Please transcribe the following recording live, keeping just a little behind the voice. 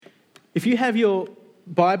If you have your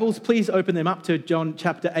Bibles, please open them up to John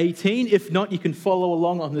chapter 18. If not, you can follow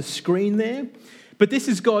along on the screen there. But this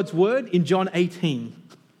is God's word in John 18.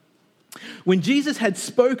 When Jesus had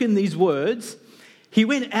spoken these words, he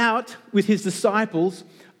went out with his disciples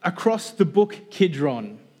across the brook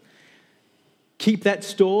Kidron. Keep that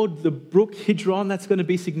stored, the brook Kidron, that's going to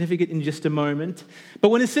be significant in just a moment. But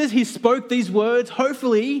when it says he spoke these words,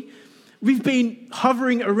 hopefully we've been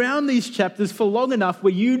hovering around these chapters for long enough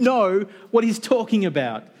where you know what he's talking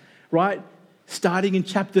about, right? Starting in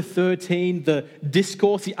chapter 13, the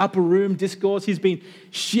discourse, the upper room discourse, he's been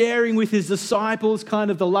sharing with his disciples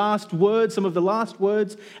kind of the last words, some of the last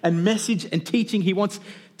words and message and teaching he wants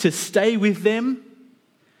to stay with them.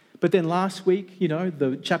 But then last week,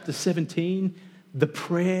 the chapter 17, the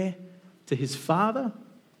prayer to his Father.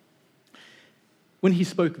 When he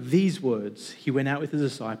spoke these words, he went out with his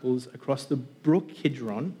disciples across the brook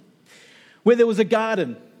Kidron, where there was a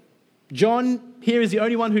garden. John here is the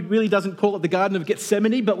only one who really doesn't call it the Garden of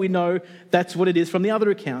Gethsemane, but we know that's what it is from the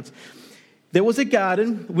other accounts. There was a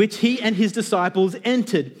garden which he and his disciples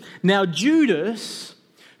entered. Now Judas,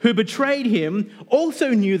 who betrayed him, also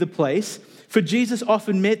knew the place, for Jesus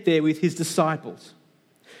often met there with his disciples.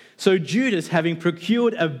 So Judas, having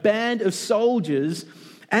procured a band of soldiers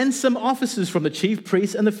and some officers from the chief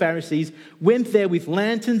priests and the Pharisees, went there with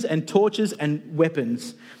lanterns and torches and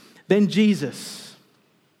weapons. Then Jesus,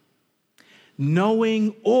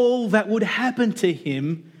 knowing all that would happen to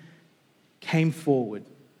him, came forward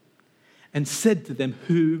and said to them,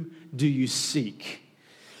 "Whom do you seek?"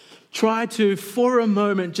 Try to, for a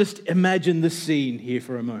moment, just imagine the scene here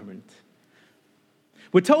for a moment.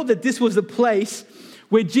 We're told that this was the place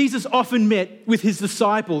where Jesus often met with his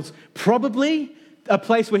disciples, probably a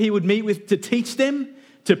place where he would meet with to teach them,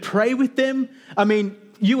 to pray with them. I mean,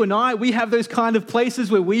 you and I, we have those kind of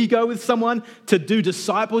places where we go with someone to do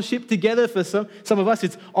discipleship together. For some of us,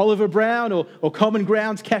 it's Oliver Brown or Common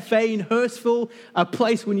Grounds Cafe in Hurstville, a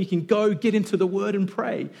place when you can go get into the Word and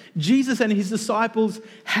pray. Jesus and his disciples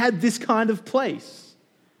had this kind of place.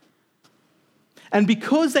 And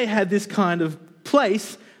because they had this kind of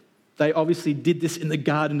place, they obviously did this in the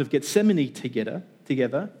Garden of Gethsemane together.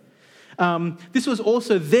 This was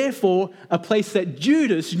also, therefore, a place that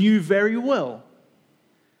Judas knew very well.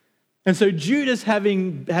 And so Judas, have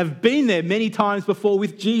been there many times before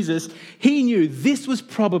with Jesus, he knew this was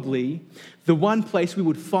probably the one place we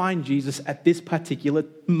would find Jesus at this particular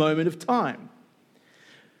moment of time.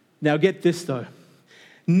 Now get this though.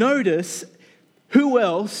 Notice who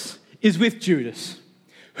else is with Judas.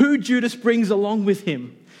 Who Judas brings along with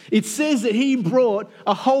him. It says that he brought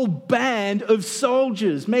a whole band of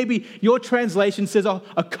soldiers. Maybe your translation says a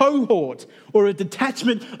cohort or a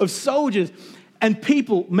detachment of soldiers. And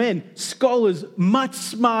people, men, scholars much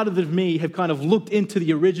smarter than me have kind of looked into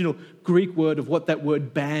the original Greek word of what that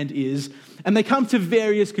word band is. And they come to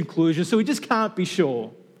various conclusions, so we just can't be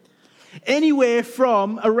sure. Anywhere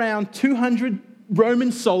from around 200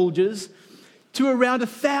 Roman soldiers to around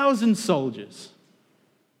 1,000 soldiers.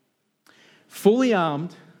 Fully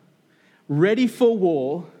armed, ready for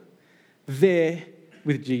war, there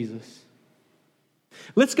with Jesus.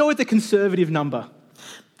 Let's go with the conservative number.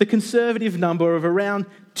 The conservative number of around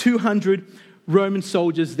 200 Roman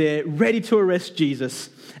soldiers there, ready to arrest Jesus.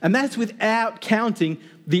 And that's without counting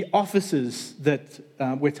the officers that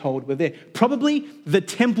we're told were there. Probably the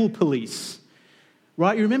temple police,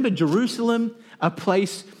 right? You remember Jerusalem, a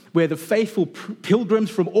place where the faithful pilgrims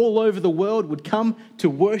from all over the world would come to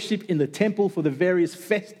worship in the temple for the various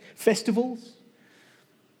festivals.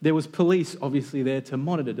 There was police obviously there to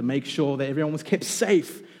monitor, to make sure that everyone was kept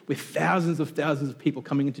safe, with thousands of people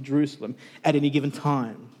coming into Jerusalem at any given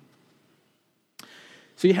time.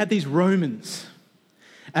 So you had these Romans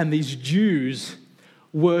and these Jews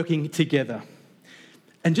working together.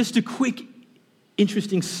 And just a quick,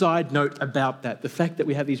 interesting side note about that, the fact that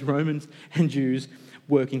we have these Romans and Jews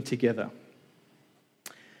working together.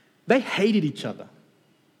 They hated each other.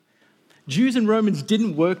 Jews and Romans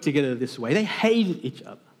didn't work together this way. They hated each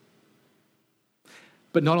other.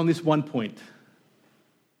 But not on this one point.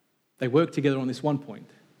 They worked together on this one point.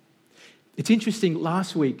 It's interesting,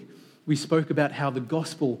 last week we spoke about how the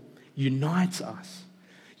gospel unites us,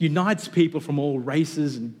 unites people from all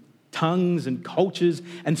races and tongues and cultures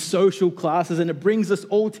and social classes, and it brings us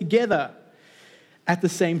all together. At the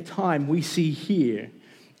same time, we see here,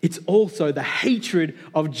 it's also the hatred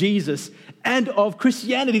of Jesus and of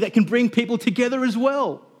Christianity that can bring people together as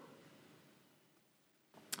well.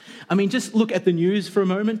 I mean, just look at the news for a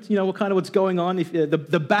moment. You know, what's going on. If the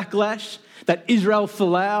backlash that Israel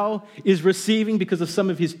Folau is receiving because of some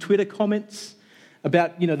of his Twitter comments.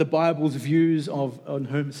 about, the Bible's views on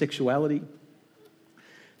homosexuality,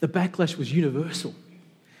 the backlash was universal.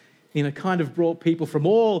 Kind of brought people from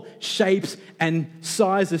all shapes and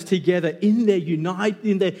sizes together in their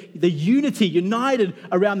unity, united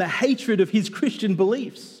around the hatred of his Christian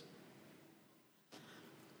beliefs.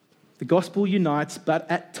 The gospel unites, but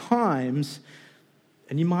at times,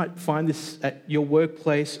 and you might find this at your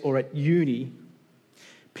workplace or at uni,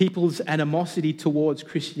 people's animosity towards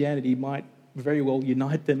Christianity might very well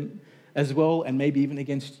unite them as well, and maybe even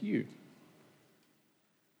against you.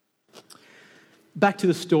 Back to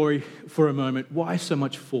the story for a moment. Why so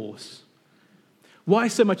much force? Why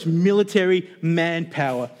so much military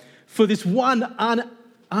manpower for this one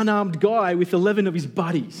unarmed guy with 11 of his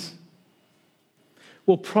buddies?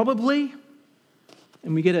 Well, probably,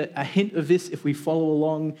 and we get a hint of this if we follow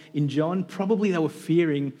along in John, probably they were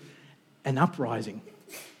fearing an uprising.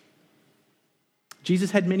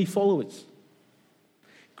 Jesus had many followers.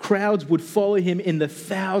 Crowds would follow him in the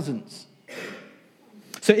thousands.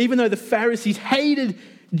 So even though the Pharisees hated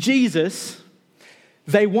Jesus,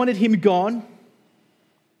 they wanted him gone.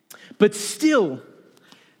 But still,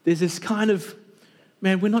 there's this kind of,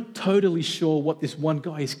 we're not totally sure what this one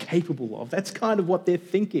guy is capable of. That's kind of what they're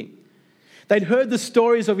thinking. They'd heard the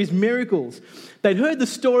stories of his miracles. They'd heard the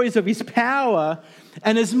stories of his power.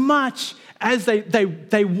 And as much as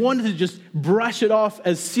they wanted to just brush it off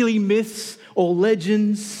as silly myths or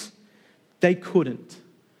legends, they couldn't.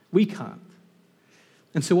 We can't.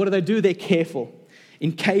 And so what do? They're careful.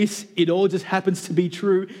 In case it all just happens to be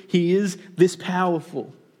true, he is this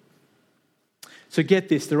powerful. So get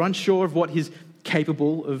this, they're unsure of what he's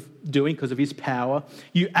capable of doing because of his power.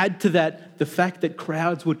 You add to that the fact that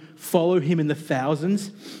crowds would follow him in the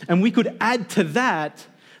thousands. And we could add to that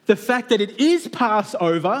the fact that it is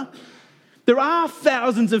Passover. There are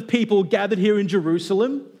thousands of people gathered here in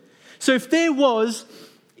Jerusalem. So if there was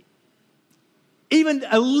even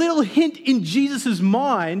a little hint in Jesus'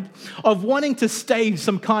 mind of wanting to stage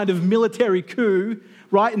some kind of military coup,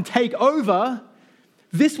 right, and take over,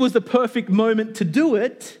 this was the perfect moment to do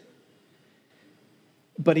it,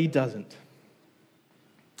 but he doesn't.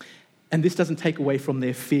 And this doesn't take away from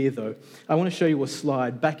their fear, though. I want to show you a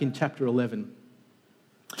slide back in chapter 11.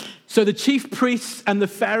 So the chief priests and the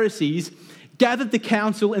Pharisees gathered the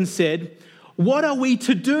council and said, "What are we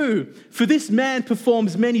to do? For this man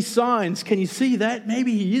performs many signs." Can you see that?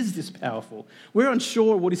 Maybe he is this powerful. We're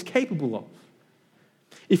unsure what he's capable of.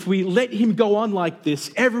 If we let him go on like this,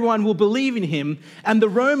 everyone will believe in him, and the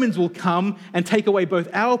Romans will come and take away both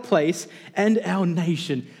our place and our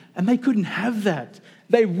nation. And they couldn't have that.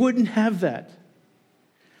 They wouldn't have that.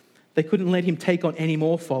 They couldn't let him take on any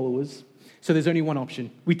more followers. So there's only one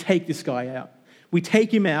option. We take this guy out. We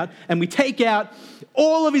take him out, and we take out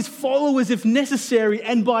all of his followers if necessary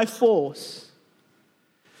and by force.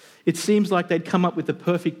 It seems like they'd come up with the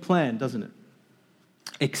perfect plan, doesn't it?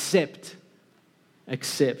 Except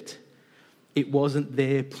it wasn't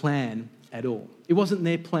their plan at all. It wasn't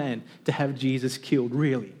their plan to have Jesus killed,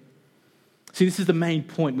 really. See, this is the main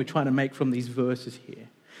point we're trying to make from these verses here.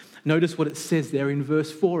 Notice what it says there in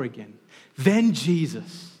verse 4 again. Then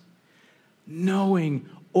Jesus, knowing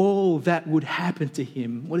all that would happen to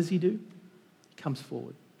him, what does he do? He comes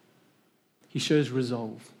forward. He shows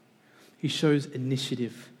resolve. He shows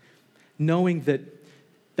initiative, knowing that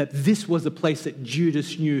this was the place that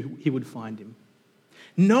Judas knew he would find him.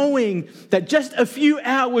 Knowing that just a few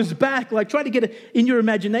hours back, try to get in your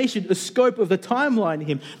imagination a scope of the timeline to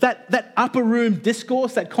him. That upper room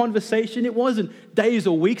discourse, that conversation, it wasn't days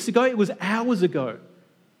or weeks ago, it was hours ago.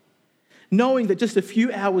 Knowing that just a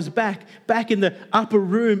few hours back in the upper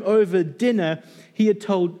room over dinner, he had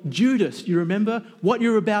told Judas, you remember what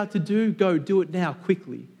you're about to do? Go do it now,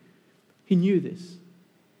 quickly. He knew this.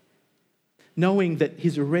 Knowing that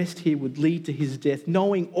his arrest here would lead to his death,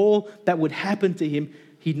 knowing all that would happen to him,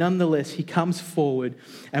 he comes forward.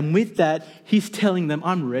 And with that, he's telling them,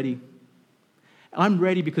 I'm ready. I'm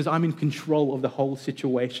ready because I'm in control of the whole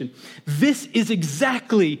situation. This is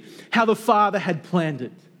exactly how the Father had planned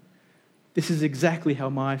it. This is exactly how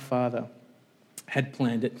my Father had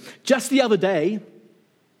planned it. Just the other day,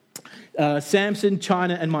 Samson,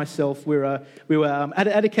 China, and myself, we were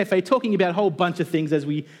at a cafe talking about a whole bunch of things as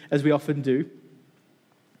we often do.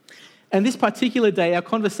 And this particular day, our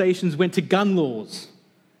conversations went to gun laws,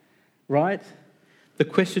 right? The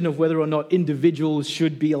question of whether or not individuals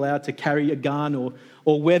should be allowed to carry a gun,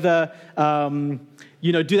 or whether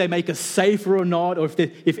do they make us safer or not? Or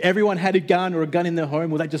if everyone had a gun or a gun in their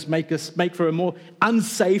home, will that just make for a more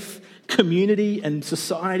unsafe community and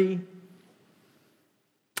society?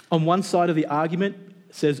 On one side of the argument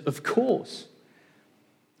says, of course,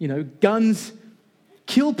 guns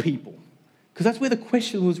kill people? Because that's where the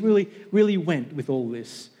question was really went with all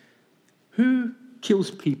this. Who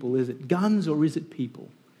kills people? Is it guns or is it people?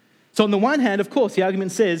 So on the one hand, of course, the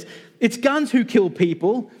argument says it's guns who kill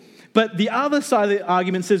people, but the other side of the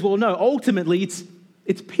argument says, well, no, ultimately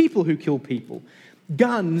it's people who kill people.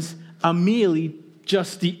 Guns are merely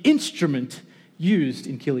just the instrument used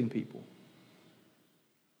in killing people.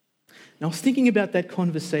 Now, I was thinking about that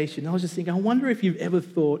conversation. I was just thinking, I wonder if you've ever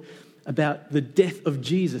thought about the death of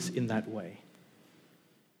Jesus in that way.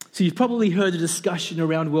 So you've probably heard a discussion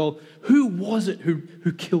around, well, who was it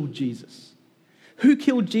who killed Jesus? Who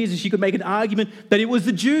killed Jesus? You could make an argument that it was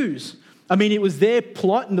the Jews. I mean, it was their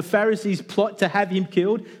plot and the Pharisees' plot to have him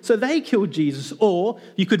killed, so they killed Jesus. Or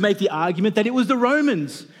you could make the argument that it was the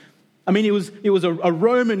Romans. I mean, it was a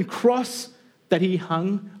Roman cross that he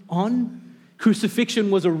hung on.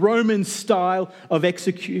 Crucifixion was a Roman style of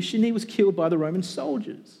execution. He was killed by the Roman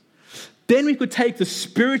soldiers. Then we could take the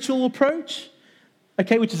spiritual approach,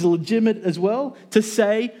 okay, which is legitimate as well, to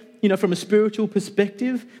say, from a spiritual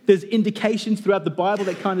perspective, there's indications throughout the Bible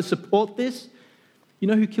that kind of support this. You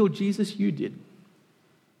know who killed Jesus? You did.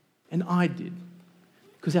 And I did.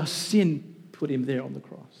 Because our sin put him there on the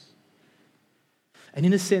cross. And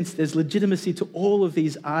in a sense, there's legitimacy to all of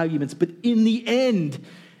these arguments. But in the end,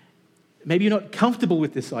 maybe you're not comfortable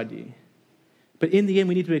with this idea, but in the end,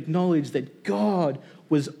 we need to acknowledge that God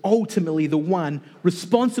was ultimately the one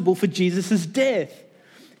responsible for Jesus' death.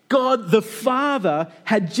 God the Father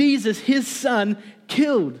had Jesus, his son,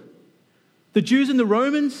 killed. The Jews and the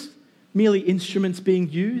Romans, merely instruments being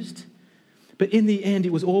used. But in the end,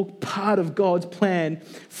 it was all part of God's plan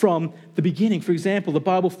from the beginning. For example, the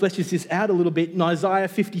Bible fleshes this out a little bit in Isaiah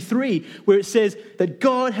 53, where it says that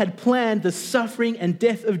God had planned the suffering and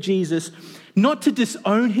death of Jesus not to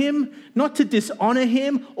disown him, not to dishonor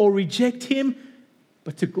him or reject him,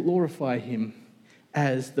 but to glorify him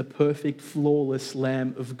as the perfect, flawless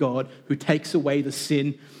Lamb of God who takes away the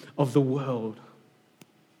sin of the world.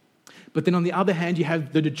 But then on the other hand, you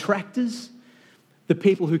have the detractors, the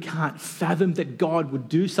people who can't fathom that God would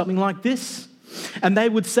do something like this. And they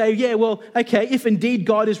would say, yeah, well, okay, if indeed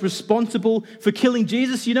God is responsible for killing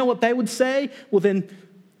Jesus, you know what they would say? Well, then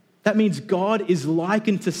that means God is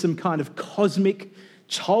likened to some kind of cosmic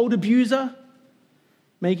child abuser,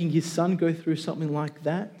 making his son go through something like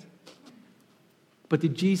that. But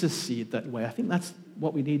did Jesus see it that way? I think that's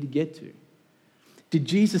what we need to get to. Did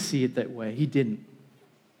Jesus see it that way? He didn't.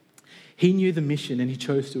 He knew the mission and he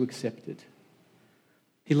chose to accept it.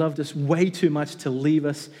 He loved us way too much to leave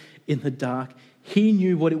us in the dark. He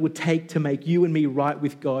knew what it would take to make you and me right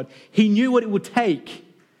with God. He knew what it would take.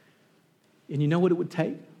 And you know what it would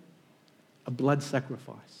take? A blood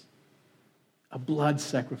sacrifice. A blood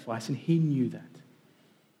sacrifice. And he knew that.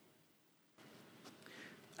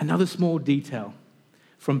 Another small detail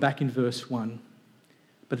from back in verse 1,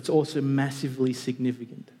 but it's also massively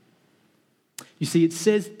significant. You see, it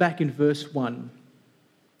says back in verse 1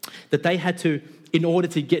 that they had to, in order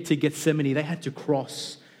to get to Gethsemane, they had to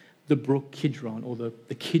cross the brook Kidron, or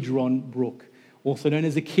the Kidron brook, also known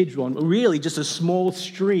as the Kidron, really just a small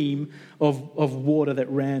stream of water that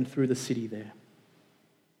ran through the city there.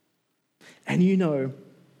 And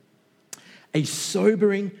a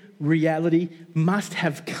sobering reality must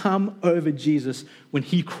have come over Jesus when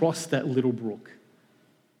he crossed that little brook.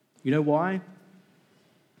 You know why?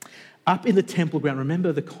 Up in the temple ground,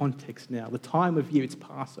 remember the context now, the time of year, it's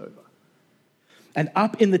Passover. And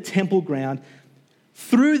up in the temple ground,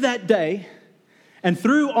 through that day and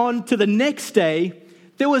through on to the next day,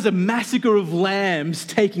 there was a massacre of lambs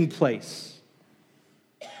taking place.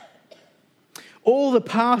 All the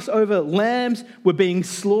Passover lambs were being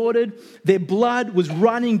slaughtered. Their blood was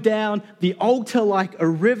running down the altar like a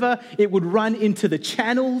river. It would run into the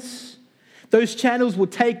channels. Those channels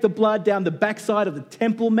would take the blood down the backside of the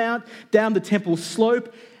Temple Mount, down the temple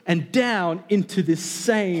slope, and down into this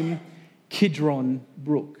same Kidron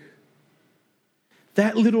brook.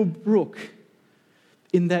 That little brook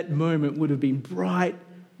in that moment would have been bright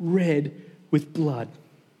red with blood.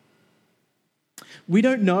 We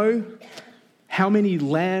don't know how many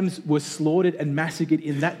lambs were slaughtered and massacred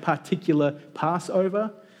in that particular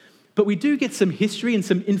Passover, but we do get some history and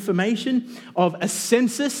some information of a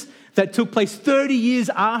census that took place 30 years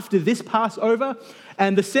after this Passover,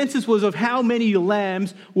 and the census was of how many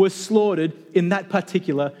lambs were slaughtered in that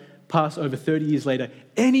particular Passover 30 years later.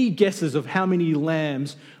 Any guesses of how many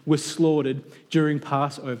lambs were slaughtered during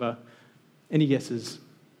Passover? Any guesses?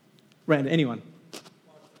 Random, anyone?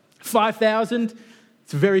 5,000?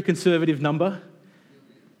 It's a very conservative number.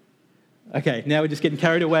 Okay, now we're just getting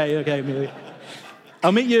carried away. Okay, Amelia.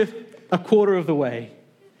 I'll meet you a quarter of the way.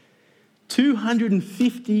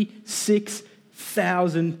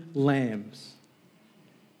 256,000 lambs.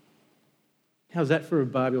 How's that for a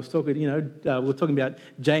Barbie? I was talking, we were talking about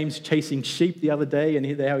James chasing sheep the other day and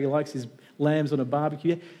how he likes his lambs on a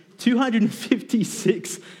barbecue.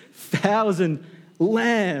 256,000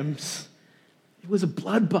 lambs. It was a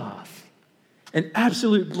bloodbath, an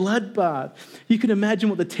absolute bloodbath. You can imagine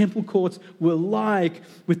what the temple courts were like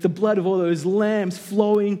with the blood of all those lambs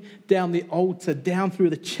flowing down the altar, down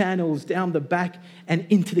through the channels, down the back and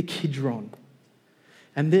into the Kidron.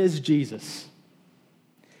 And there's Jesus,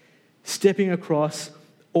 stepping across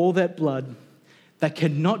all that blood that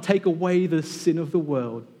cannot take away the sin of the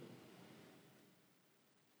world.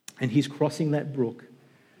 And he's crossing that brook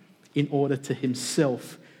in order to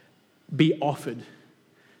himself be offered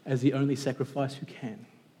as the only sacrifice who can.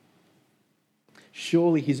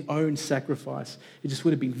 Surely his own sacrifice, it just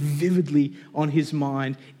would have been vividly on his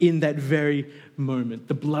mind in that very moment.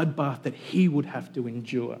 The bloodbath that he would have to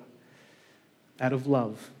endure out of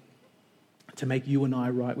love to make you and I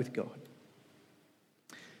right with God.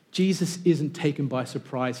 Jesus isn't taken by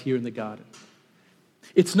surprise here in the garden.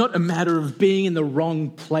 It's not a matter of being in the wrong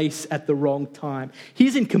place at the wrong time.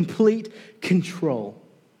 He's in complete control.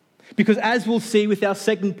 Because as we'll see with our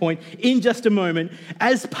second point in just a moment,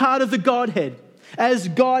 as part of the Godhead, as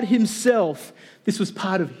God himself, this was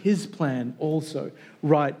part of his plan also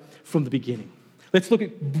right from the beginning. Let's look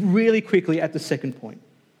at really quickly at the second point.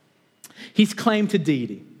 His claim to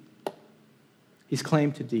deity. His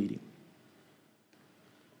claim to deity.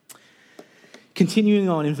 Continuing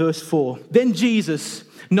on in verse 4, then Jesus,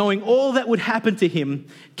 knowing all that would happen to him,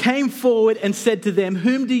 came forward and said to them,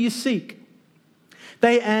 "Whom do you seek?"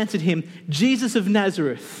 They answered him, "Jesus of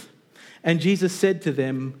Nazareth." And Jesus said to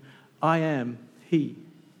them, "I am he."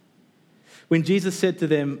 When Jesus said to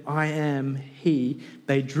them, "I am he,"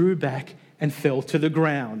 they drew back and fell to the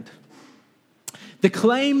ground. The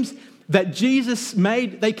claims that Jesus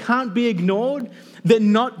made, they can't be ignored.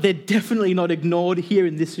 They're definitely not ignored here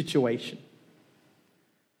in this situation.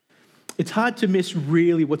 It's hard to miss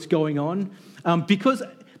really what's going on because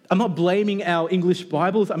I'm not blaming our English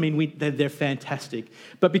Bibles. I mean, they're fantastic.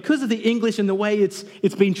 But because of the English and the way it's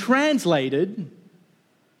been translated,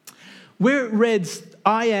 where it reads,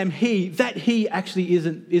 "I am he," that he actually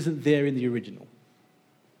isn't there in the original.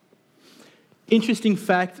 Interesting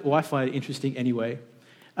fact, or I find it interesting anyway,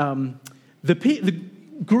 the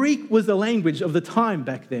Greek was the language of the time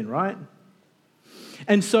back then, right?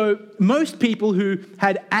 And so most people who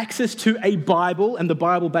had access to a Bible, and the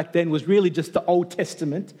Bible back then was really just the Old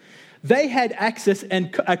Testament, they had access and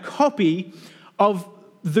a copy of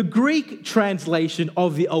the Greek translation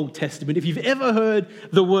of the Old Testament. If you've ever heard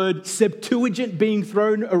the word Septuagint being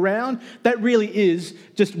thrown around, that really is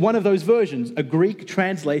just one of those versions, a Greek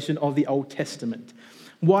translation of the Old Testament.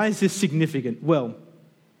 Why is this significant? Well,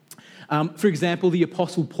 for example, the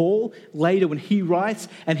Apostle Paul, later when he writes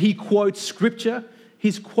and he quotes Scripture,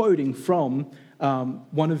 he's quoting from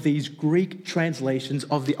one of these Greek translations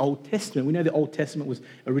of the Old Testament. We know the Old Testament was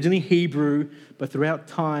originally Hebrew, but throughout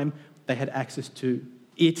time, they had access to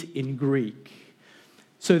it in Greek.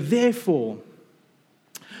 So therefore,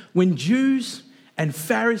 when Jews and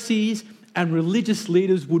Pharisees and religious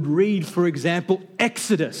leaders would read, for example,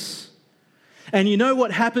 Exodus, and you know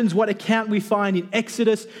what happens, what account we find in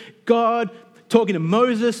Exodus? God talking to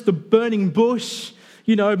Moses, the burning bush.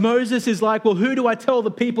 You know, Moses is like, well, who do I tell the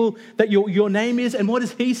people that your name is? And what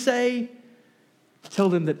does he say? Tell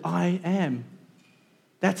them that I am.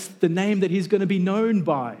 That's the name that he's going to be known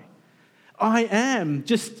by. I am.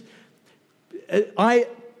 The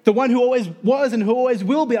one who always was and who always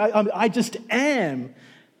will be. I just am.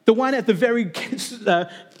 The one at the very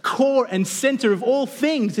core and center of all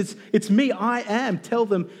things. It's me. I am. Tell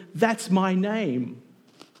them that's my name.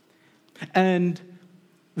 And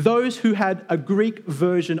those who had a Greek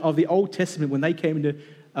version of the Old Testament, when they came into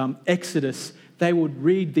Exodus, they would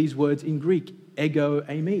read these words in Greek, ego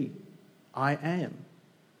eimi, I am,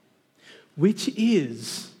 which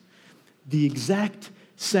is the exact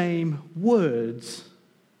same words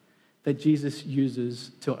that Jesus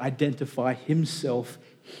uses to identify himself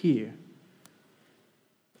here.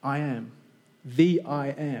 I am, the I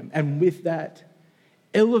am. And with that,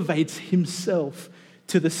 elevates himself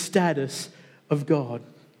to the status of God.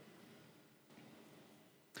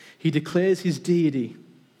 He declares his deity.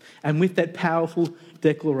 And with that powerful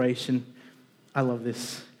declaration, I love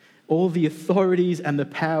this, all the authorities and the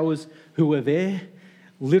powers who were there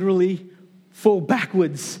literally fall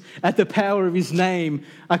backwards at the power of his name.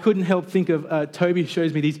 I couldn't help think of, Toby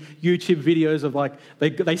shows me these YouTube videos of like,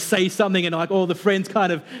 they say something and like all the friends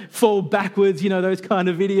kind of fall backwards, you know, those kind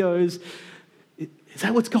of videos. Is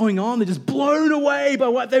that what's going on? They're just blown away by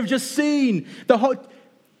what they've just seen.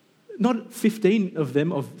 Not 15 of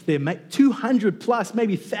them, of their 200 plus,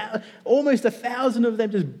 maybe almost 1,000 of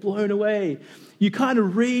them just blown away. You kind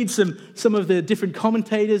of read some of the different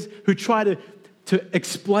commentators who try to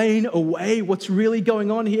explain away what's really going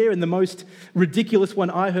on here. And the most ridiculous one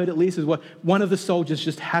I heard, at least, is what one of the soldiers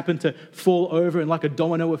just happened to fall over, and like a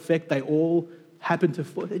domino effect, they all happened to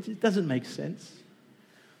fall. It just doesn't make sense.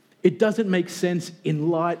 It doesn't make sense in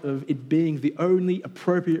light of it being the only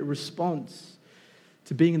appropriate response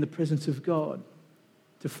to being in the presence of God,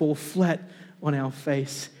 to fall flat on our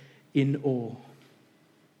face in awe.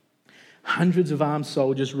 Hundreds of armed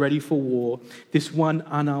soldiers ready for war. This one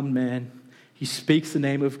unarmed man, he speaks the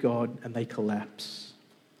name of God and they collapse.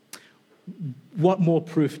 What more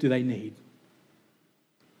proof do they need?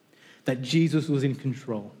 That Jesus was in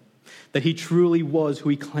control, that he truly was who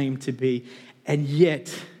he claimed to be, and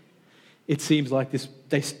yet it seems like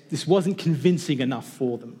this wasn't convincing enough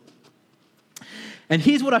for them. And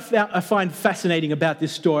here's what I find fascinating about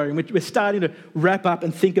this story, and we're starting to wrap up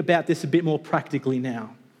and think about this a bit more practically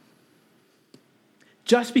now.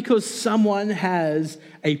 Just because someone has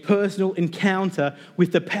a personal encounter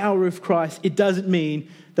with the power of Christ, it doesn't mean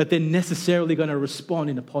that they're necessarily going to respond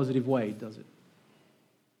in a positive way, does it?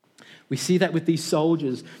 We see that with these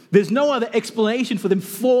soldiers. There's no other explanation for them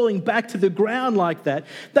falling back to the ground like that.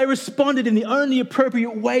 They responded in the only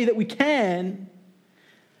appropriate way that we can.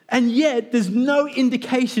 And yet, there's no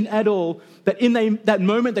indication at all that in that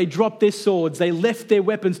moment they dropped their swords, they left their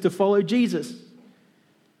weapons to follow Jesus.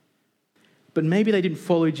 But maybe they didn't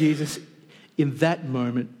follow Jesus in that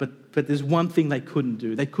moment, but there's one thing they couldn't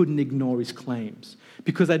do. They couldn't ignore his claims,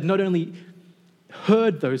 because they'd not only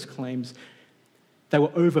heard those claims, they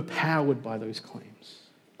were overpowered by those claims.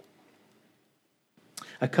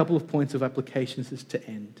 A couple of points of applications is to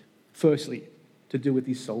end. Firstly, to do with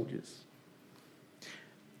these soldiers.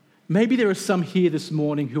 Maybe there are some here this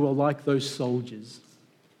morning who are like those soldiers.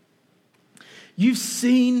 You've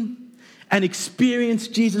seen and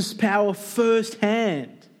experienced Jesus' power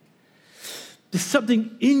firsthand. There's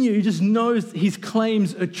something in you just knows his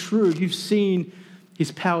claims are true. You've seen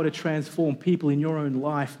his power to transform people in your own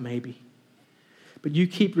life, maybe. But you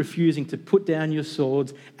keep refusing to put down your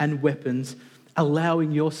swords and weapons,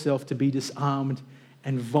 allowing yourself to be disarmed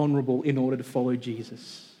and vulnerable in order to follow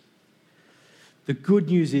Jesus. The good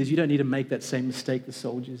news is you don't need to make that same mistake the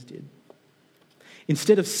soldiers did.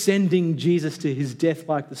 Instead of sending Jesus to his death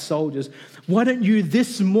like the soldiers, why don't you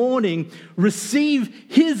this morning receive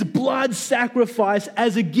his blood sacrifice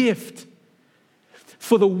as a gift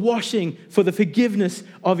for the washing, for the forgiveness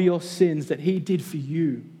of your sins that he did for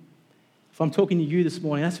you? If I'm talking to you this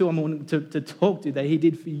morning, that's who I'm wanting to talk to, that he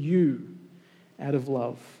did for you out of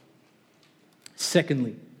love.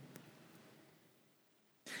 Secondly,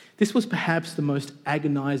 this was perhaps the most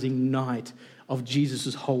agonizing night of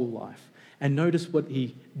Jesus' whole life. And notice what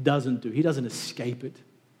he doesn't do. He doesn't escape it.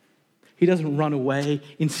 He doesn't run away.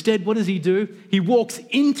 Instead, what does he do? He walks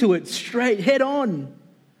into it straight, head on.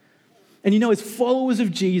 And you know, as followers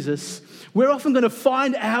of Jesus, we're often going to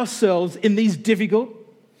find ourselves in these difficult,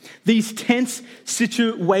 these tense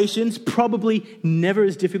situations, probably never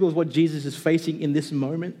as difficult as what Jesus is facing in this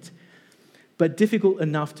moment, but difficult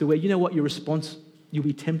enough to where, you know what, your response, you'll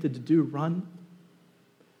be tempted to do? Run,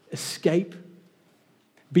 escape,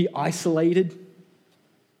 be isolated,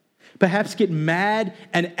 perhaps get mad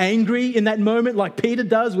and angry in that moment like Peter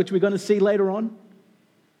does, which we're going to see later on.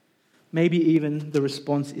 Maybe even the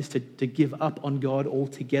response is to give up on God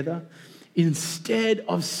altogether, instead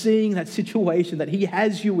of seeing that situation that he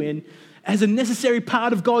has you in as a necessary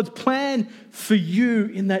part of God's plan for you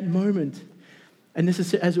in that moment. And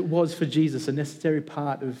necessary, as it was for Jesus, a necessary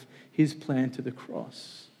part of his plan to the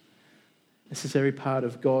cross. Necessary part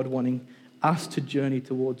of God wanting us to journey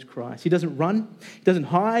towards Christ. He doesn't run, he doesn't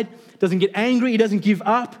hide, doesn't get angry, he doesn't give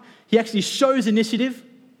up. He actually shows initiative.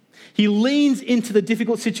 He leans into the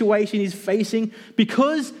difficult situation he's facing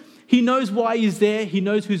because he knows why he's there. He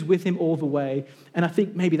knows who's with him all the way. And I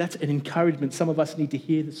think maybe that's an encouragement some of us need to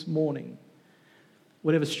hear this morning.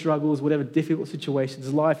 Whatever struggles, whatever difficult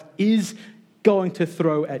situations life is going to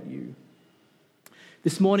throw at you.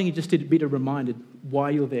 This morning you just need to be reminded why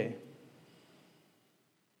you're there.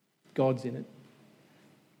 God's in it.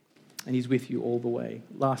 And he's with you all the way.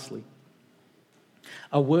 Lastly,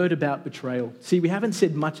 a word about betrayal. See, we haven't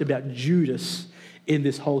said much about Judas in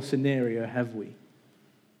this whole scenario, have we?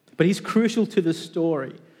 But he's crucial to the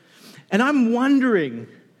story. And I'm wondering,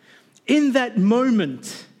 in that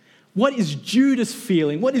moment, what is Judas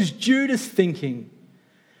feeling? What is Judas thinking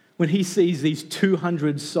when he sees these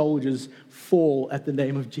 200 soldiers fall at the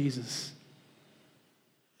name of Jesus?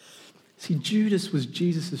 See, Judas was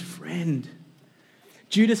Jesus' friend.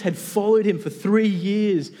 Judas had followed him for 3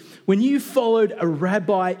 years. When you followed a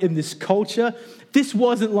rabbi in this culture, this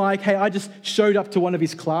wasn't like, hey, I just showed up to one of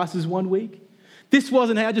his classes one week. This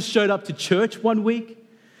wasn't, hey, I just showed up to church one week.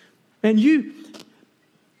 And you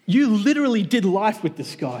literally did life with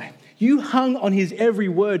this guy. You hung on his every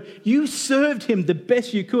word. You served him the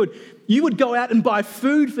best you could. You would go out and buy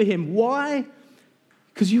food for him. Why?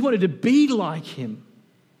 Because you wanted to be like him.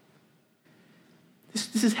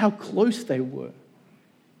 This is how close they were.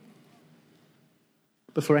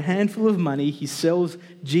 But for a handful of money, he sells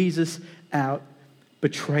Jesus out,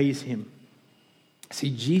 betrays him. See,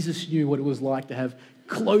 Jesus knew what it was like to have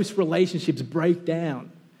close relationships break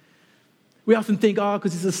down. We often think,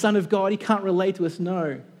 because he's the Son of God, he can't relate to us.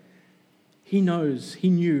 No. He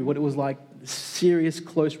knew what it was like, serious,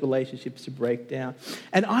 close relationships to break down.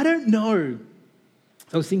 And I don't know,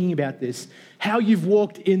 I was thinking about this, how you've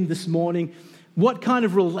walked in this morning, what kind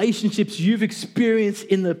of relationships you've experienced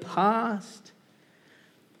in the past.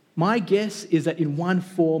 My guess is that in one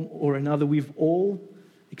form or another, we've all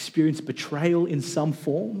experienced betrayal in some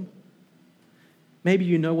form. Maybe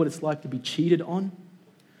you know what it's like to be cheated on.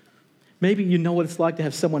 Maybe you know what it's like to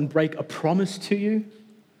have someone break a promise to you.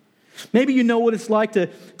 Maybe you know what it's like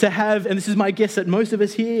to have, and this is my guess that most of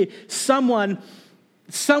us here, someone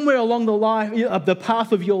somewhere along the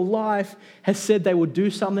path of your life has said they would do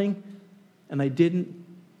something and they didn't,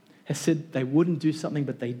 has said they wouldn't do something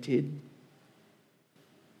but they did.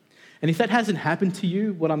 And if that hasn't happened to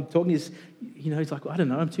you, what I'm talking is, it's like, I don't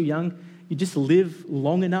know, I'm too young. You just live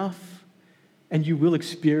long enough and you will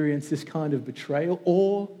experience this kind of betrayal,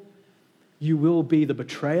 or you will be the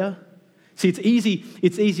betrayer. See, it's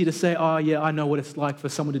easy to say, oh yeah, I know what it's like for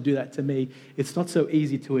someone to do that to me. It's not so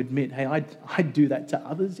easy to admit, hey, I do that to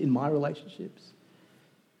others in my relationships.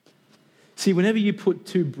 See, whenever you put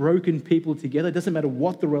two broken people together, it doesn't matter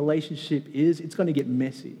what the relationship is, it's going to get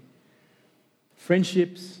messy.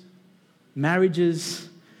 Friendships, marriages,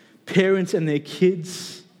 parents and their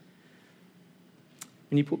kids.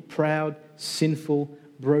 When you put proud, sinful,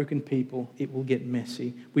 broken people, it will get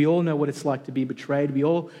messy. We all know what it's like to be betrayed. We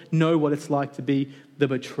all know what it's like to be the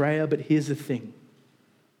betrayer. But here's the thing.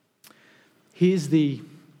 Here's the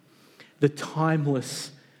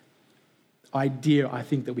timeless idea I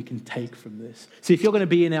think that we can take from this. See, if you're going to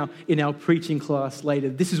be in our preaching class later,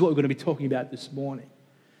 this is what we're going to be talking about this morning.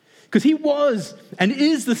 Because he was and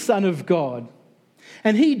is the Son of God.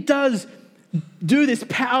 And he does do this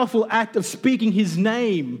powerful act of speaking his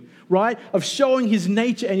name, right? Of showing his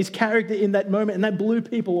nature and his character in that moment, and that blew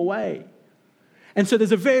people away. And so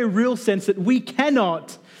there's a very real sense that we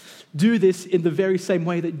cannot do this in the very same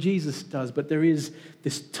way that Jesus does, but there is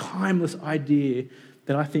this timeless idea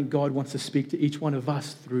that I think God wants to speak to each one of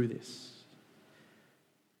us through this.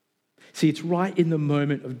 See, it's right in the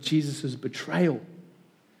moment of Jesus' betrayal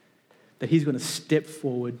that he's going to step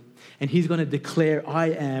forward and he's going to declare, I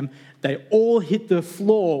am. They all hit the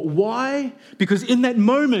floor. Why? Because in that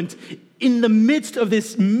moment, in the midst of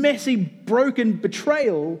this messy, broken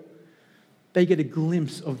betrayal, they get a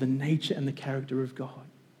glimpse of the nature and the character of God.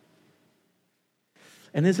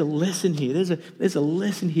 And there's a lesson here. There's a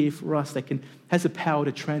lesson here for us that has the power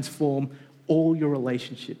to transform all your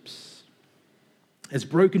relationships. As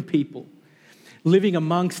broken people, living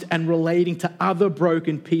amongst and relating to other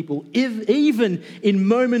broken people, even in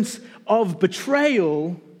moments of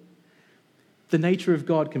betrayal, the nature of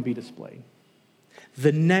God can be displayed.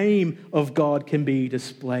 The name of God can be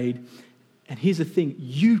displayed. And here's the thing,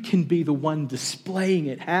 you can be the one displaying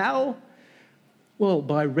it. How? Well,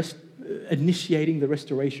 by initiating the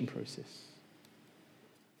restoration process,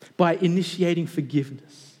 by initiating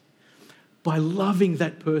forgiveness, by loving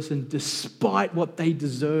that person despite what they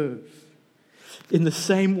deserve. In the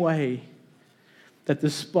same way that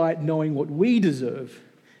despite knowing what we deserve,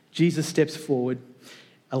 Jesus steps forward,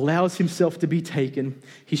 allows himself to be taken.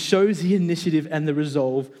 He shows the initiative and the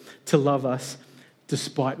resolve to love us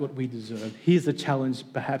despite what we deserve. Here's a challenge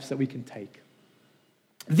perhaps that we can take.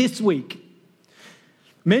 This week,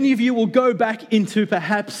 many of you will go back into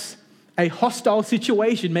perhaps a hostile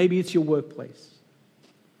situation. Maybe it's your workplace.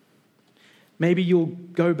 Maybe you'll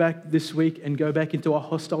go back this week and go back into a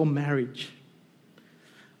hostile marriage,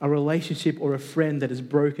 a relationship or a friend that is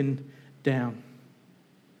broken down.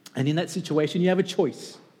 And in that situation, you have a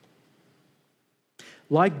choice.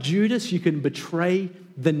 Like Judas, you can betray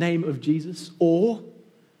the name of Jesus, or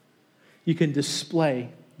you can display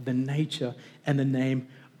the nature and the name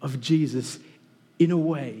of Jesus in a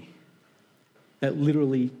way that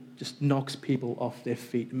literally just knocks people off their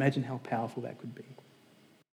feet. Imagine how powerful that could be.